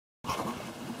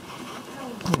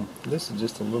This is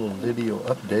just a little video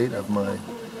update of my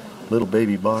little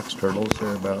baby box turtles.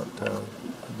 They're about,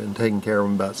 I've been taking care of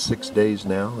them about 6 days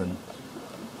now, and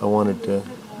I wanted to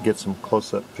get some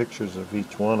close-up pictures of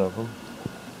each one of them.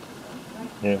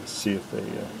 Yeah, see if they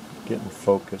get in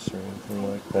focus or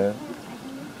anything like that,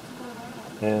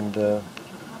 and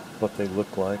what they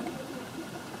look like.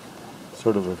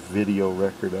 Sort of a video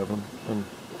record of them. I'm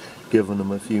giving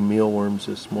them a few mealworms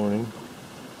this morning.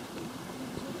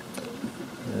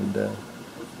 And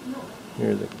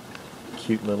here are the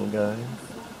cute little guys.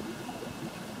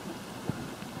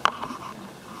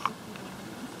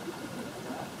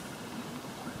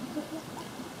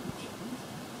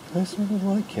 I sort of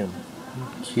like him.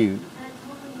 He's cute.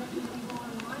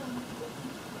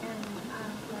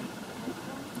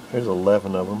 There's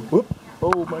 11 of them. Whoop!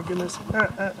 Oh my goodness!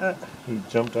 He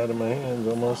jumped out of my hands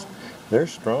almost. They're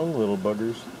strong little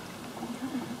buggers.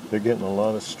 They're getting a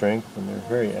lot of strength and they're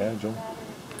very agile.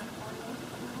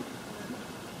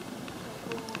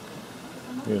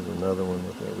 Here's another one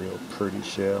with a real pretty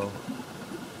shell.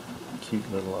 Cute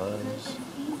little eyes.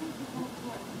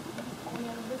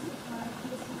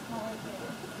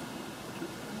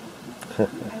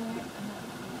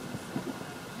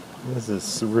 This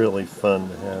is really fun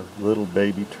to have little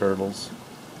baby turtles.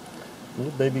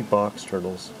 Little baby box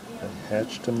turtles. I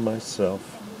hatched them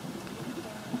myself.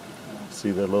 See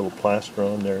the little plaster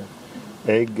on their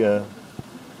egg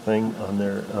thing on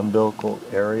their umbilical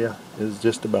area is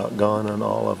just about gone on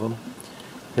all of them.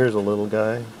 Here's a little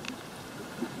guy.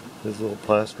 His little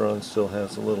plaster on still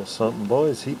has a little something. Boy,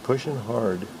 is he pushing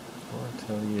hard. I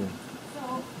tell you.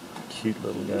 Cute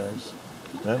little guys.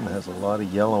 That one has a lot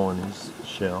of yellow on his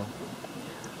shell.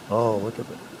 Oh, look at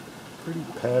the pretty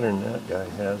pattern that guy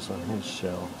has on his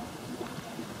shell.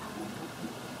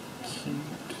 Cute,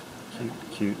 cute,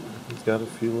 cute. He's got a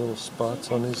few little spots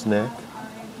on his neck.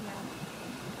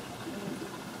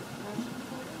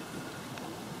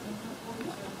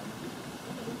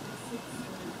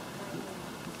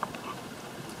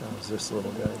 How's this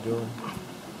little guy doing?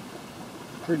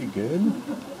 Pretty good.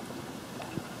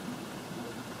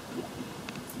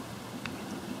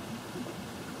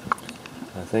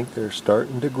 I think they're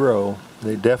starting to grow.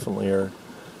 They definitely are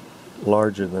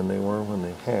larger than they were when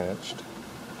they hatched.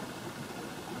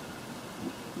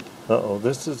 Uh-oh,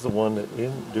 this is the one that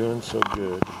isn't doing so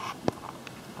good.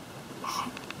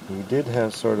 He did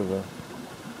have sort of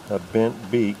a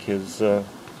bent beak. His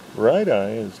right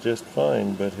eye is just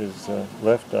fine, but his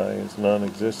left eye is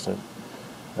non-existent.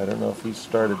 I don't know if he's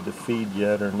started to feed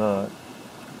yet or not.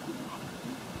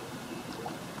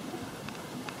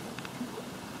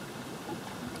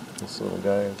 This little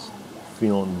guy is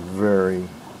feeling very,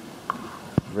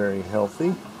 very healthy.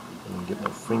 Let me get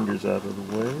my fingers out of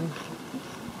the way.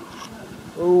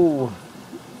 Oh,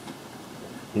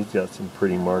 he's got some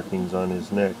pretty markings on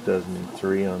his neck, doesn't he?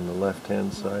 3 on the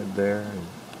left-hand side there, and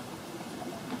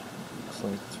looks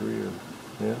like 3 or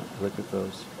yeah. Look at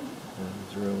those.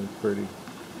 He's really pretty.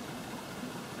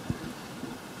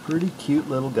 Pretty cute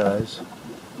little guys.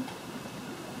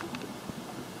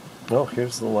 Oh,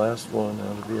 here's the last one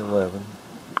out of the 11.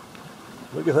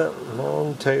 Look at that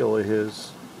long tail of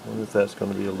his. I wonder if that's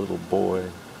going to be a little boy.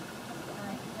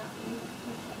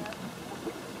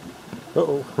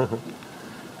 Uh-oh.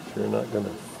 Sure not going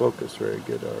to focus very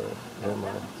good, am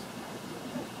I?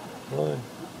 Why?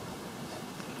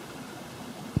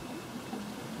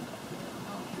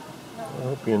 I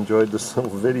hope you enjoyed this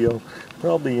little video.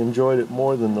 Probably enjoyed it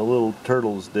more than the little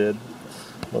turtles did.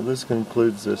 Well, this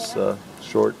concludes this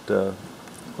short, well,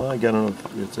 I don't know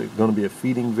if it's going to be a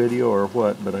feeding video or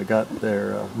what, but I got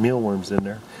their mealworms in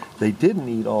there. They didn't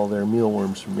eat all their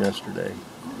mealworms from yesterday.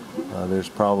 There's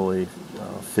probably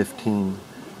 15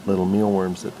 little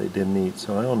mealworms that they didn't eat,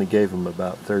 so I only gave them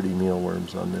about 30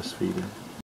 mealworms on this feeding.